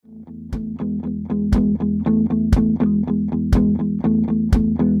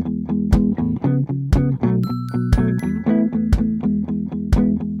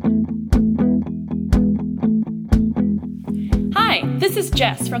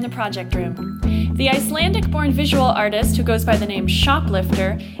Jess from the Project Room. The Icelandic-born visual artist who goes by the name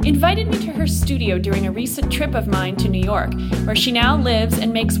Shoplifter invited me to her studio during a recent trip of mine to New York, where she now lives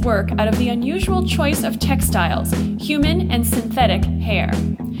and makes work out of the unusual choice of textiles, human and synthetic hair.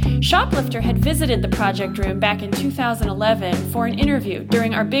 Shoplifter had visited the Project Room back in 2011 for an interview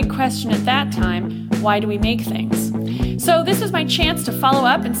during our big question at that time, why do we make things? So this was my chance to follow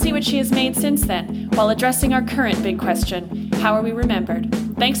up and see what she has made since then, while addressing our current big question, how are we remembered?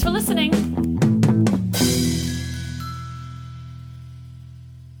 Thanks for listening.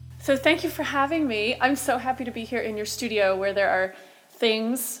 So thank you for having me. I'm so happy to be here in your studio where there are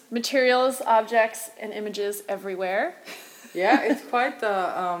things, materials, objects, and images everywhere. Yeah, it's quite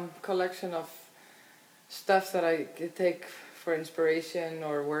a collection of stuff that I take for inspiration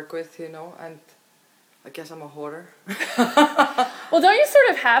or work with, and I guess I'm a hoarder. Well, don't you sort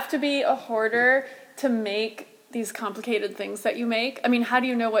of have to be a hoarder to make these complicated things that you make? I mean, how do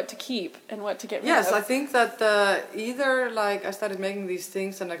you know what to keep and what to get rid of? Yes, I think that either I started making these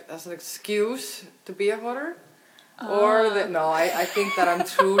things as an excuse to be a hoarder, or I think that I'm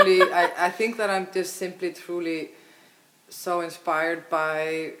truly, I think that I'm just simply truly so inspired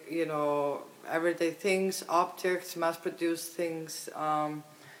by, everyday things, objects, mass-produced things,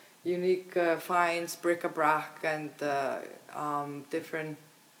 unique finds, bric-a-brac, and different.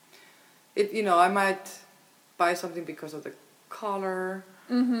 I might buy something because of the color,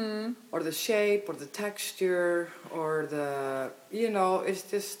 or the shape, or the texture, or it's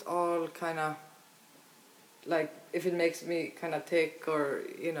just all kind of like if it makes me kind of tick, or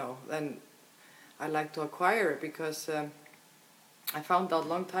then I like to acquire it because I found out a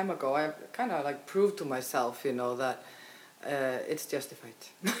long time ago. I kind of proved to myself, that it's justified.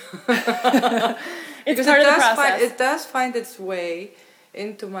 It's part of the process. It does find its way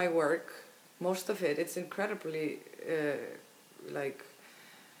into my work. Most of it. It's incredibly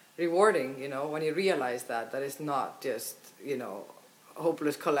rewarding, when you realize that it's not just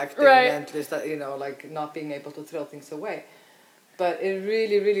hopeless collecting, right, and endless, not being able to throw things away. But it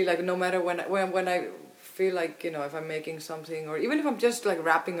really, really no matter when I feel if I'm making something, or even if I'm just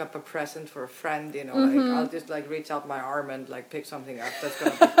wrapping up a present for a friend, I'll just reach out my arm and pick something up that's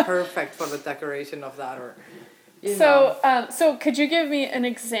gonna be perfect for the decoration of that, or So could you give me an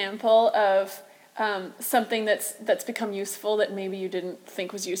example of something that's become useful that maybe you didn't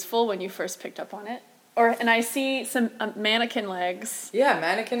think was useful when you first picked up on it? And I see some mannequin legs. Yeah,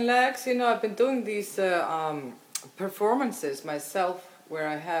 mannequin legs. I've been doing these performances myself where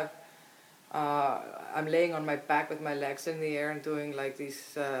I have I'm laying on my back with my legs in the air and doing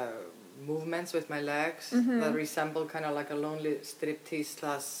these movements with my legs that resemble kind of a lonely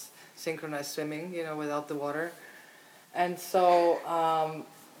striptease / synchronized swimming, without the water. And so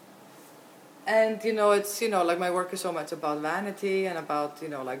it's my work is so much about vanity and about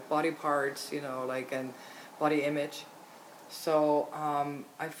body parts, and body image. So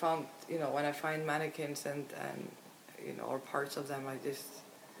I found when I find mannequins and or parts of them, I just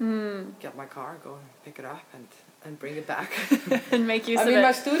get my car, go and pick it up and bring it back and make use of it. I mean,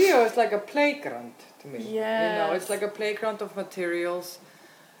 my studio is like a playground to me. Yeah, it's like a playground of materials,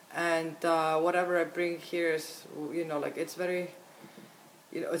 and whatever I bring here is it's very.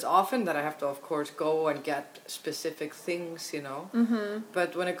 It's often that I have to, of course, go and get specific things,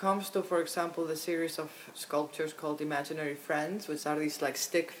 But when it comes to, for example, the series of sculptures called Imaginary Friends, which are these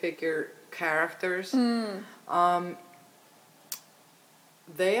stick figure characters,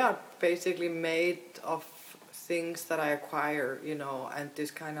 they are basically made of things that I acquire, and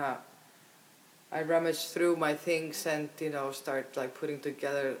this kind of, I rummage through my things and, start putting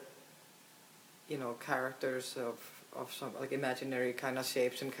together, characters of some imaginary kind of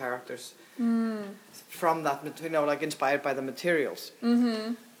shapes and characters from that, inspired by the materials.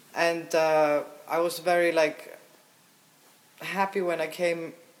 And I was very happy when I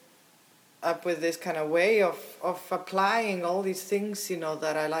came up with this kind of way of applying all these things,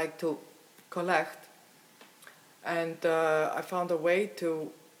 that I like to collect. And I found a way to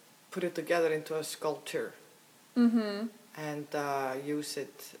put it together into a sculpture and use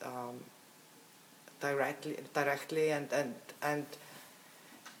it directly and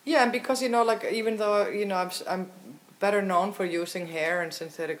yeah, and because even though I'm better known for using hair and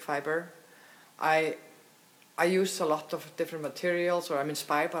synthetic fiber, I use a lot of different materials, or I'm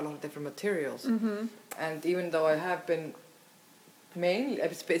inspired by a lot of different materials. And even though I have been mainly,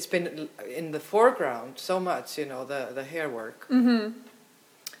 it's been in the foreground so much, the hair work.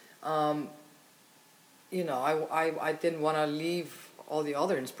 I didn't want to leave all the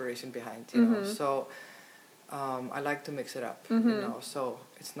other inspiration behind, so I like to mix it up, so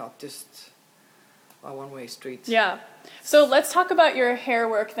it's not just a one-way street. Yeah. So let's talk about your hair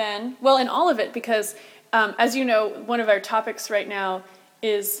work then. Well, in all of it, because as you know, one of our topics right now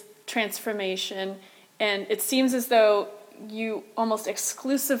is transformation. And it seems as though you almost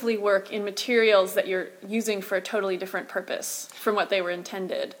exclusively work in materials that you're using for a totally different purpose from what they were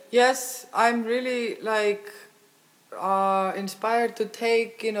intended. Yes, I'm really like inspired to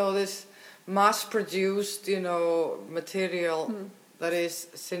take, this mass-produced, material that is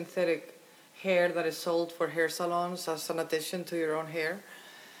synthetic hair that is sold for hair salons as an addition to your own hair,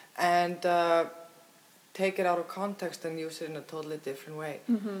 and take it out of context and use it in a totally different way.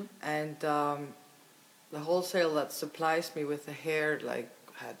 Mm-hmm. And the wholesale that supplies me with the hair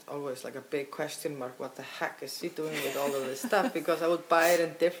had always a big question mark. What the heck is he doing with all of this stuff? Because I would buy it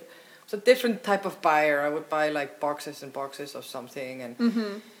in it's a different type of buyer. I would buy boxes and boxes of something, and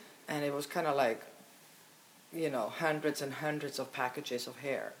and it was kind of hundreds and hundreds of packages of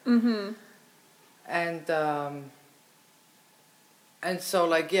hair. Mm-hmm. And so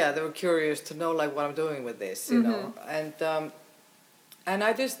they were curious to know what I'm doing with this, you know, and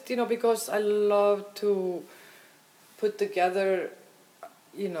I just because I love to put together,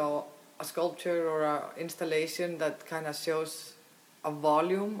 a sculpture or a installation that kind of shows a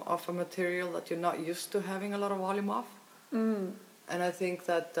volume of a material that you're not used to having a lot of volume of, and I think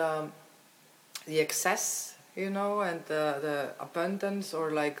that the excess, and the abundance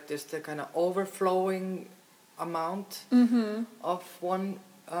or just the kind of overflowing amount of one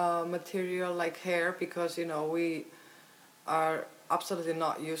material like hair, because we are absolutely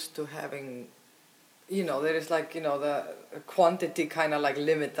not used to having, there is the quantity kind of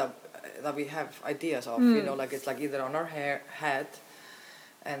limit that we have ideas of, it's either on our head,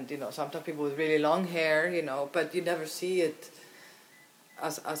 and sometimes people with really long hair, but you never see it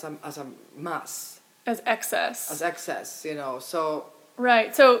as a mass, as excess, so.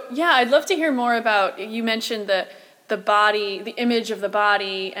 Right. So, yeah, I'd love to hear more about, you mentioned the body, the image of the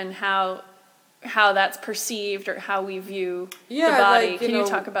body, and how that's perceived or how we view the body. Can you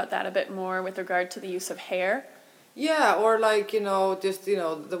talk about that a bit more with regard to the use of hair? Yeah, or just,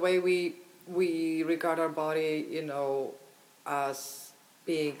 the way we regard our body, as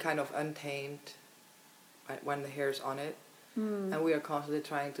being kind of untamed when the hair's on it. And we are constantly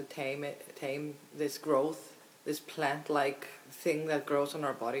trying to tame this growth, this plant-like thing that grows on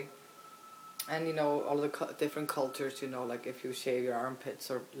our body. And all the different cultures, if you shave your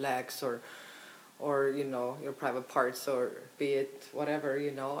armpits or legs or your private parts, or be it whatever,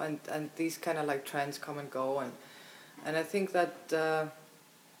 and these kind of trends come and go, and I think that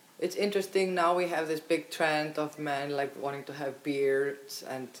it's interesting. Now we have this big trend of men wanting to have beards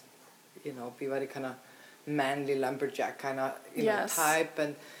and be very kind of manly lumberjack kind of yes. type,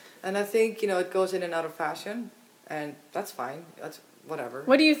 and I think it goes in and out of fashion, and that's fine. That's whatever.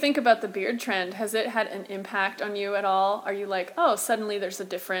 What do you think about the beard trend? Has it had an impact on you at all? Are you suddenly there's a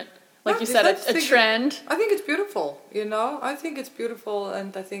different, you said, a trend? I think it's beautiful. I think it's beautiful,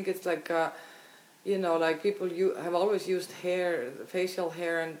 and I think it's people have always used hair, facial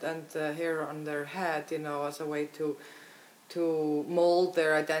hair, and hair on their head, as a way to mold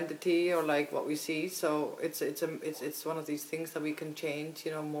their identity or what we see. So it's one of these things that we can change,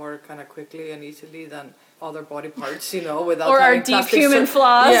 more kind of quickly and easily than other body parts, without or having our deep human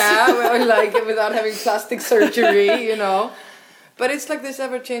flaws. Yeah, or without having plastic surgery, But it's this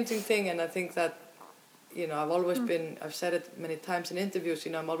ever-changing thing, and I think that I've always been, I've said it many times in interviews,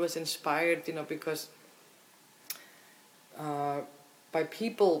 I'm always inspired, because by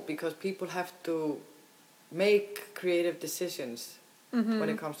people, because people have to make creative decisions when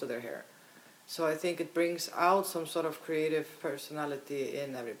it comes to their hair. So I think it brings out some sort of creative personality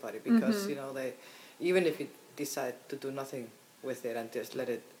in everybody, because they, even if you decide to do nothing with it and just let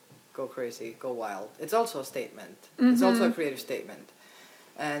it go crazy, go wild, it's also a statement. It's also a creative statement,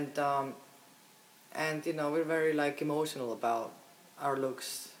 and we're very emotional about our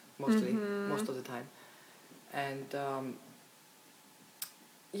looks mostly, most of the time, and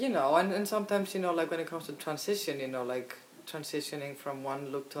and sometimes, when it comes to transition, transitioning from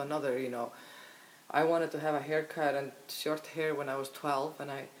one look to another, I wanted to have a haircut and short hair when I was 12,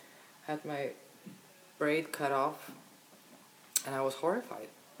 and I had my braid cut off, and I was horrified.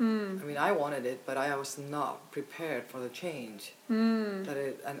 I mean, I wanted it, but I was not prepared for the change that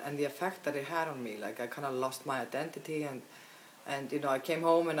it, and the effect that it had on me. I kind of lost my identity, and I came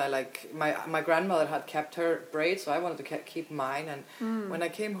home, and I my grandmother had kept her braid, so I wanted to keep mine. And when I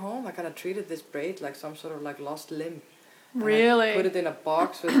came home, I kind of treated this braid like some sort of lost limb. And really? I put it in a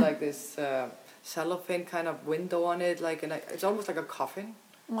box with this cellophane kind of window on it, and it's almost like a coffin.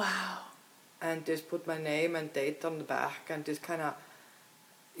 Wow. And just put my name and date on the back, and just kind of,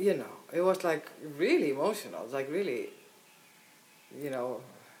 you know, it was like really emotional. It was like really, you know,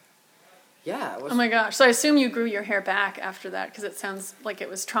 yeah. It was, Oh my gosh. So I assume you grew your hair back after that because it sounds like it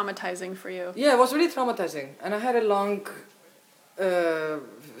was traumatizing for you. yeah, it was really traumatizing. And I had a long,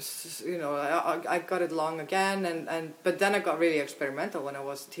 you know, I got it long again. But then I got really experimental when I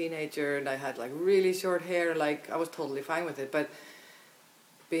was a teenager and I had like really short hair. Like I was totally fine with it. But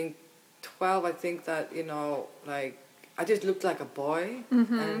being 12, I think that, you know, like I just looked like a boy.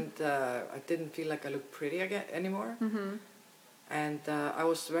 And I didn't feel like I looked pretty again anymore. And I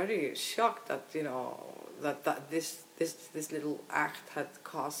was very shocked that, you know, that this little act had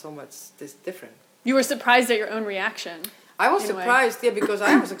caused so much this different. You were surprised at your own reaction. I was surprised, yeah, because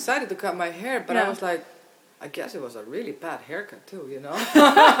I was excited to cut my hair, but Yeah. I was like, I guess it was a really bad haircut too, you know?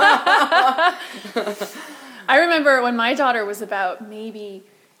 I remember when my daughter was about maybe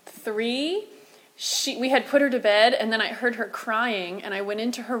 3, we had put her to bed, and then I heard her crying, and I went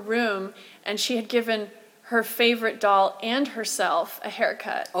into her room, and she had given her favorite doll and herself a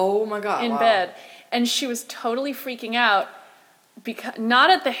haircut Oh my God, in wow. bed. And she was totally freaking out, because not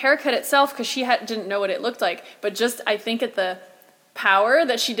at the haircut itself, because she didn't know what it looked like, but just, I think, at the power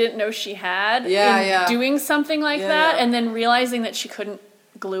that she didn't know she had in doing something like that, and then realizing that she couldn't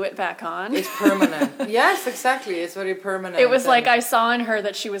glue it back on. It's permanent. Yes, exactly. It's very permanent. It was like I saw in her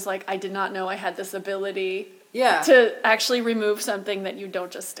that she was like, I did not know I had this ability yeah. to actually remove something that you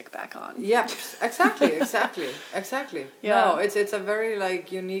don't just stick back on. Yeah, exactly. Yeah. No, it's a very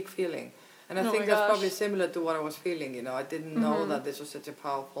like unique feeling. And I Oh think my that's gosh. probably similar to what I was feeling, you know. I didn't know that this was such a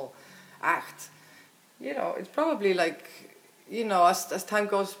powerful act. You know, it's probably like, you know, as time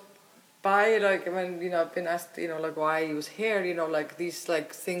goes by, like when, you know, I've been asked, you know, like why I use hair, you know, like these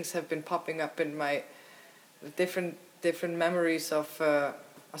like things have been popping up in my different memories of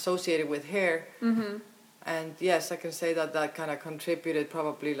associated with hair. And yes, I can say that kind of contributed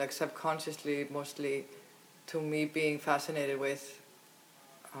probably like subconsciously mostly to me being fascinated with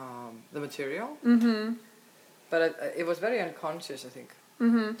the material. But it was very unconscious, I think.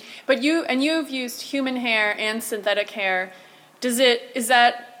 But you've used human hair and synthetic hair. Is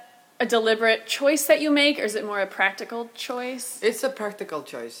that a deliberate choice that you make, or is it more a practical choice? It's a practical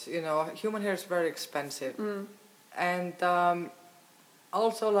choice, you know. Human hair is very expensive. And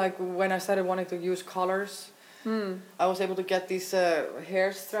also, like, when I started wanting to use colors, I was able to get these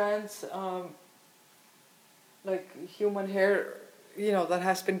hair strands, like human hair, you know, that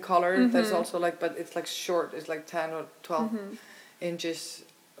has been colored. There's also, like, but it's, like, short. It's, like, 10 or 12 inches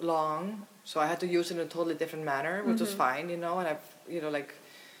long. So I had to use it in a totally different manner, which was fine, you know. And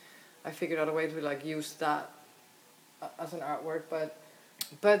I figured out a way to, like, use that as an artwork.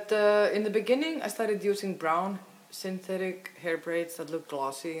 But in the beginning, I started using brown synthetic hair braids that look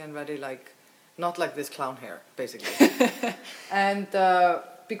glossy and very like, not like this clown hair, basically. And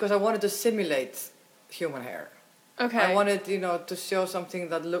because I wanted to simulate human hair. Okay. I wanted, you know, to show something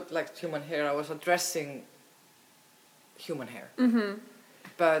that looked like human hair. I was addressing human hair.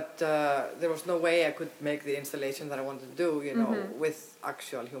 But there was no way I could make the installation that I wanted to do, you know, with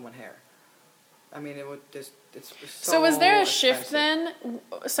actual human hair. I mean, it would just, it's so was there a shift expensive. then?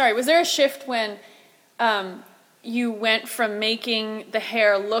 Sorry, was there a shift when you went from making the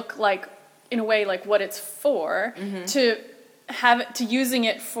hair look like, in a way, like what it's for, to using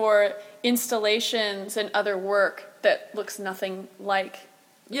it for installations and other work that looks nothing like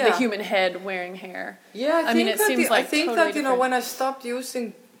the human head wearing hair? Yeah, I mean, it seems like I think totally that, you know, different. when I stopped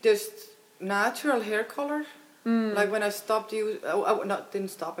using just natural hair color, like when I stopped didn't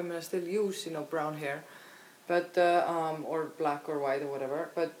stop. I mean, I still use, you know, brown hair, but or black or white or whatever.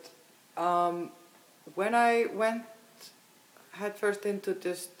 But when I went head first into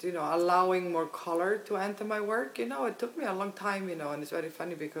just, you know, allowing more color to enter my work, you know, it took me a long time, you know, and it's very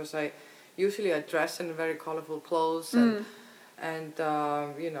funny because I dress in very colorful clothes and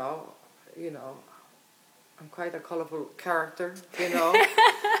you know, I'm quite a colorful character, you know.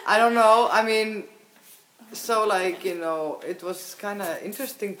 I don't know. I mean, so like, you know, it was kind of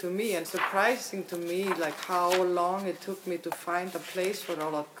interesting to me and surprising to me, like how long it took me to find a place for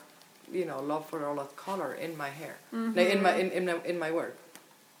all that, you know, love for all that color in my hair, like in my work.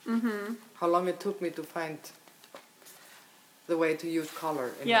 How long it took me to find the way to use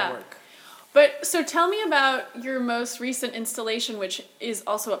color in my work. But so tell me about your most recent installation, which is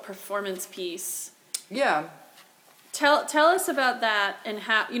also a performance piece. Yeah. Tell us about that and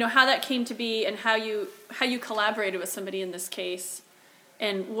how that came to be and how you collaborated with somebody in this case,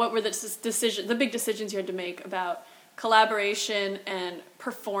 and what were the big decisions you had to make about collaboration and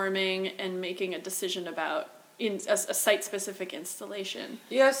performing and making a decision about a site-specific installation.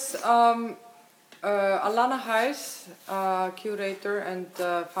 Yes. Alana Heiss, curator and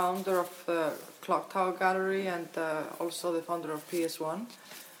founder of Clock Tower Gallery, and also the founder of PS1.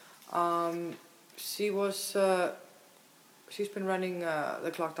 She's been running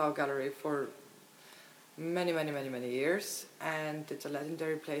the Clock Tower Gallery for many years, and it's a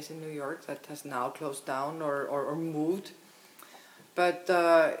legendary place in New York that has now closed down or moved. But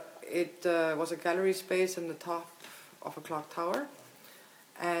it was a gallery space in the top of a clock tower,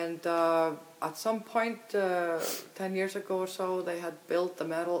 and at some point 10 years ago or so, they had built a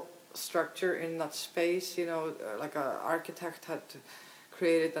metal structure in that space, like an architect had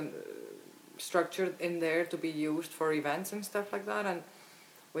created a structure in there to be used for events and stuff like that, and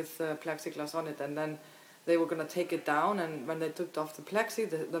with plexiglass on it. And then they were going to take it down, and when they took off the plexi,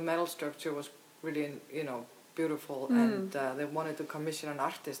 the metal structure was really, beautiful, and they wanted to commission an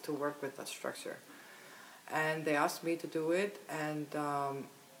artist to work with that structure. And they asked me to do it, and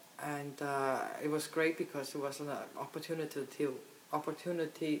it was great because it was an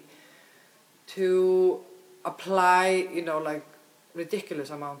opportunity to apply, like ridiculous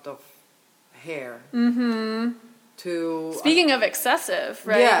amount of hair. Mm-hmm. Speaking of excessive,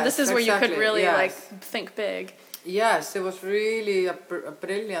 right? Yes, this is where you could really yes. think big. Yes, it was really a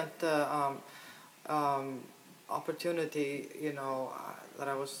brilliant opportunity, that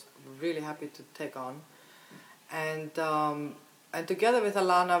I was really happy to take on, and together with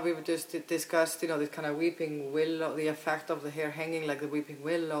Alana, we just discussed, this kind of weeping willow, the effect of the hair hanging like the weeping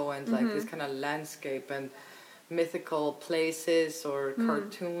willow, and like this kind of landscape and mythical places or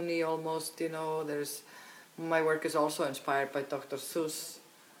cartoony almost. There's my work is also inspired by Dr. Seuss,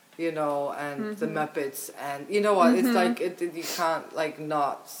 and the Muppets, and it's like you can't like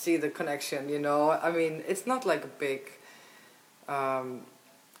not see the connection. I mean, it's not like a big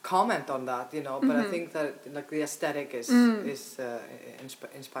comment on that, but I think that like the aesthetic is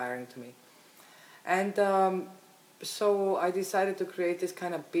inspiring to me, and so I decided to create this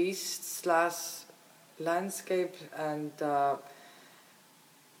kind of beast / landscape, and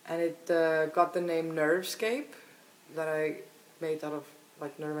it got the name Nervescape that I made out of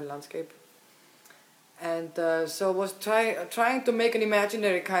like nerve and landscape. And so was trying to make an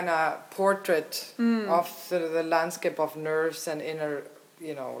imaginary kind of portrait of the landscape of nerves and inner,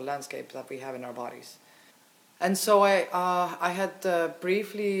 landscape that we have in our bodies. And so I had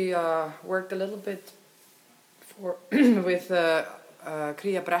briefly worked a little bit with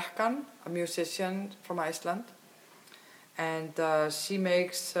Kría Brekkan, a musician from Iceland. And she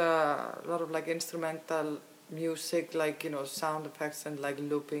makes a lot of like instrumental music, like sound effects and like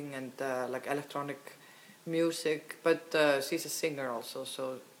looping and like electronic music, but she's a singer also,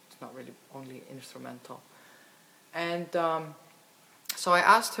 so it's not really only instrumental. And so I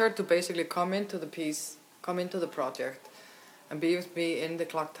asked her to basically come into the project and be with me in the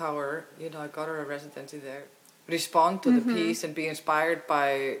clock tower. I got her a residency there, respond to the piece and be inspired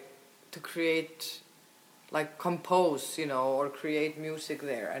to create, like compose, or create music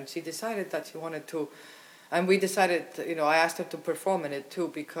there. And she decided that she wanted to. And we decided, I asked her to perform in it too,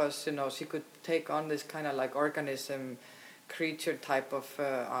 because, she could take on this kind of like organism, creature type of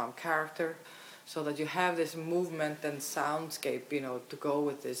character, so that you have this movement and soundscape, to go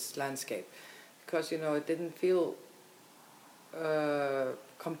with this landscape. Because, it didn't feel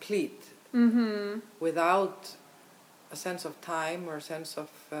complete without a sense of time or a sense of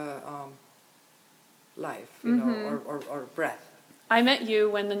life, or breath. I met you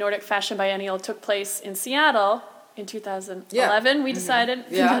when the Nordic Fashion Biennial took place in Seattle in 2011. Yeah. We decided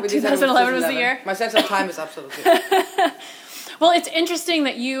 2011 was the year. My sense of time is absolutely. Well, it's interesting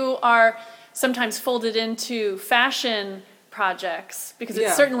that you are sometimes folded into fashion projects, because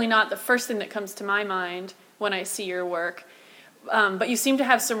it's certainly not the first thing that comes to my mind when I see your work. But you seem to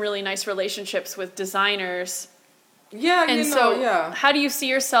have some really nice relationships with designers. Yeah, and how do you see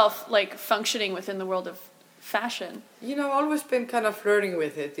yourself like functioning within the world of fashion? I've always been kind of flirting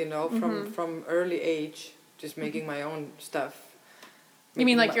with it, from early age, just making my own stuff. You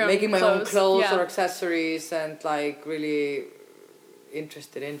mean like your own clothes? Making my own clothes or accessories, and like really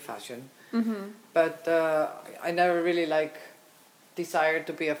interested in fashion. But I never really like desired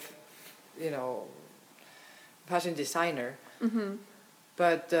to be a, fashion designer.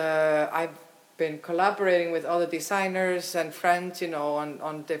 But I've been collaborating with other designers and friends,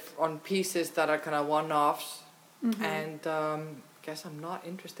 on pieces that are kind of one-offs, and guess I'm not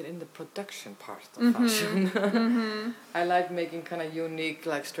interested in the production part of fashion. I like making kind of unique,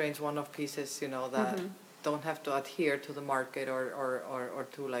 like strange one-off pieces, that don't have to adhere to the market or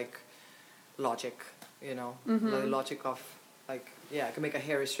to like logic, the logic of like I can make a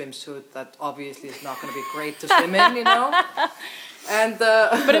hairy swimsuit that obviously is not going to be great to swim in, you know. And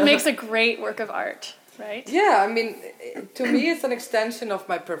but it makes a great work of art, right? Yeah, I mean, to me, it's an extension of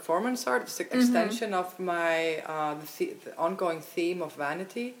my performance art. It's an extension of my the ongoing theme of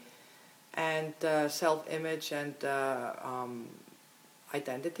vanity and self-image and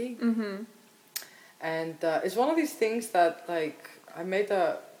identity. And it's one of these things that, like, I made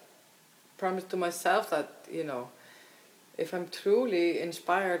a promise to myself that, you know, if I'm truly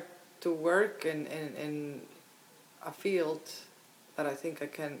inspired to work in a field that I think I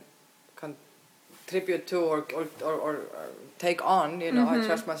can contribute to or take on, you know, I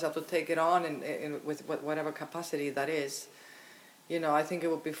trust myself to take it on in with whatever capacity that is. You know, I think it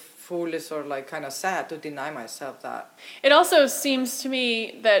would be foolish or like kind of sad to deny myself that. It also seems to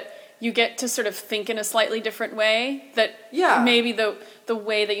me that you get to sort of think in a slightly different way, that maybe the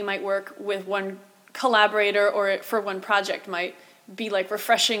way that you might work with one collaborator or for one project might be like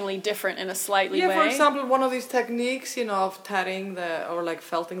refreshingly different in a slightly way. Yeah, for example, one of these techniques, you know, of tatting or like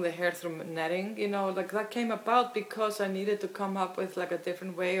felting the hair through netting, you know, like that came about because I needed to come up with like a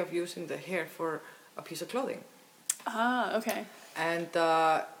different way of using the hair for a piece of clothing. Ah, okay. And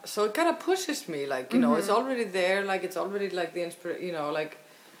so it kind of pushes me, like, you know, it's already there, like it's already like the you know, like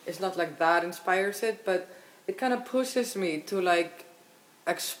it's not like that inspires it, but it kind of pushes me to like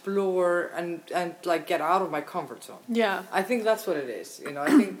explore and like get out of my comfort zone. Yeah. I think that's what it is, you know. I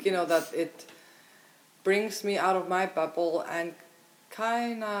think, you know, that it brings me out of my bubble and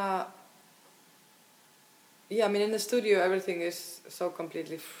kind of, I mean, in the studio everything is so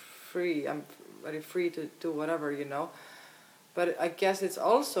completely free. I'm very free to do whatever, you know. But I guess it's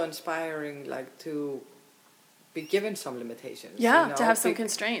also inspiring, like, to be given some limitations. Yeah, you know? to have some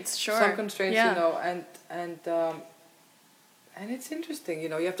constraints, sure. Some constraints, you know, and it's interesting, you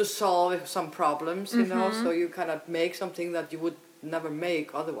know, you have to solve some problems, you know, so you kind of make something that you would never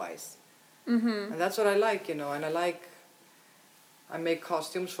make otherwise. And that's what I like, you know, and I make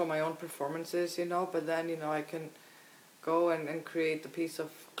costumes for my own performances, you know, but then, you know, I can go and create a piece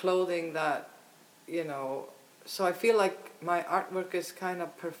of clothing that, you know, so I feel like my artwork is kind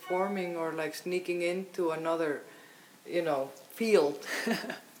of performing or like sneaking into another, you know, field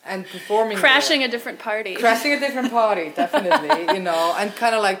and performing. Crashing a different party. Crashing a different party, definitely, you know, and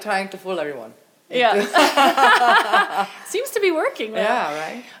kind of like trying to fool everyone. Yeah. Seems to be working, though.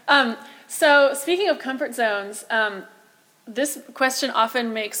 Yeah, right. So speaking of comfort zones, this question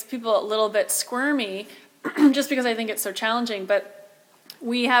often makes people a little bit squirmy just because I think it's so challenging, but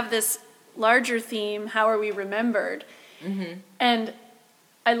we have this larger theme, how are we remembered? And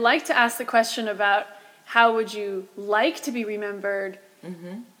I like to ask the question about how would you like to be remembered,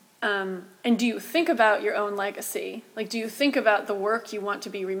 and do you think about your own legacy? Like, do you think about the work you want to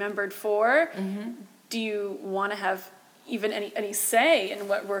be remembered for? Do you want to have even any say in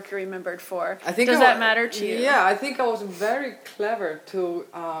what work you're remembered for? Does that matter to you? Yeah, I think I was very clever to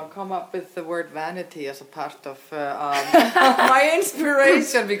come up with the word vanity as a part of my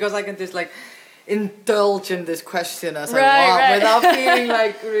inspiration, because I can just like indulge in this question as I want without feeling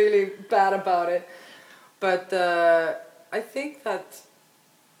like really bad about it. But I think that,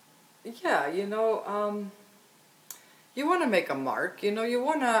 yeah, you know, you want to make a mark, you know, you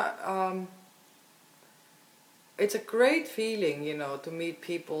want to... it's a great feeling, you know, to meet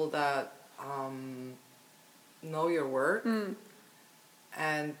people that know your work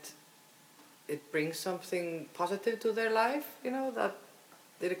and it brings something positive to their life, you know, that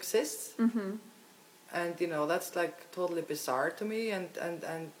it exists. And, you know, that's like totally bizarre to me and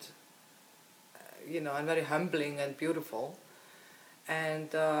you know, and very humbling and beautiful. And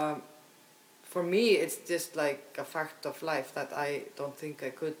for me, it's just like a fact of life that I don't think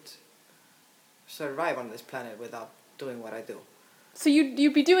I could survive on this planet without doing what I do. So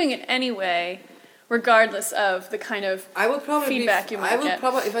you'd be doing it anyway, regardless of the kind of feedback you might get.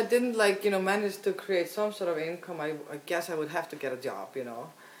 Probably, if I didn't like, you know, manage to create some sort of income, I guess I would have to get a job, you know,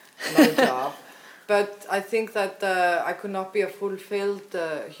 another job. But I think that I could not be a fulfilled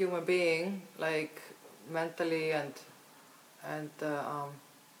human being, like mentally and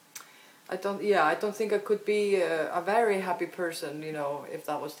I don't think I could be a very happy person, you know, if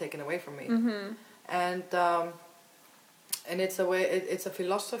that was taken away from me. And it's a way, it's a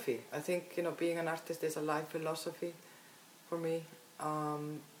philosophy. I think, you know, being an artist is a life philosophy for me.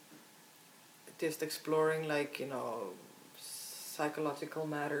 Just exploring, like, you know, psychological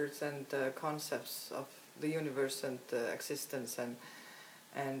matters and concepts of the universe and existence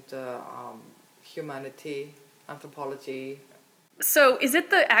and humanity, anthropology. So is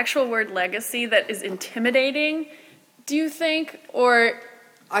it the actual word legacy that is intimidating, do you think? Or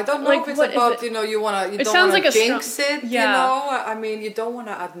I don't know Like, if it's what is about, it? you don't It want sounds to like a jinx strong- it, Yeah. I mean, you don't want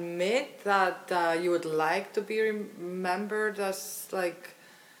to admit that you would like to be remembered as like,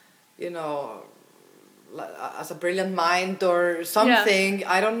 as a brilliant mind or something.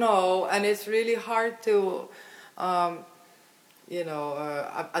 I don't know. And it's really hard to,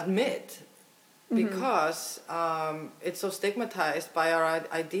 admit because it's so stigmatized by our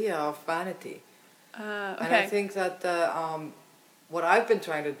idea of vanity. Okay. And I think that what I've been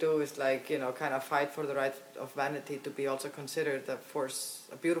trying to do is kind of fight for the right of vanity to be also considered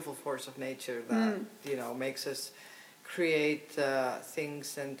a beautiful force of nature that makes us create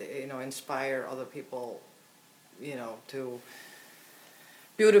things and inspire other people, to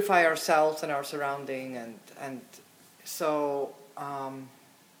beautify ourselves and our surrounding and so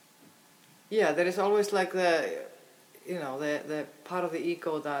there is always like the part of the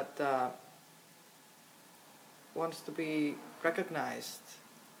ego that wants to be recognized.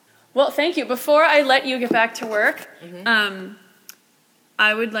 Well, thank you. Before I let you get back to work,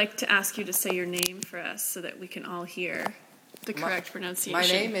 I would like to ask you to say your name for us so that we can all hear the correct pronunciation. My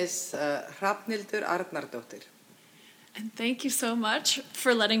name is Hrafnhildur Arnardóttir. And thank you so much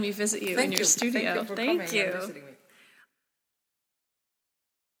for letting me visit you in your studio. Thank you for coming and visiting me.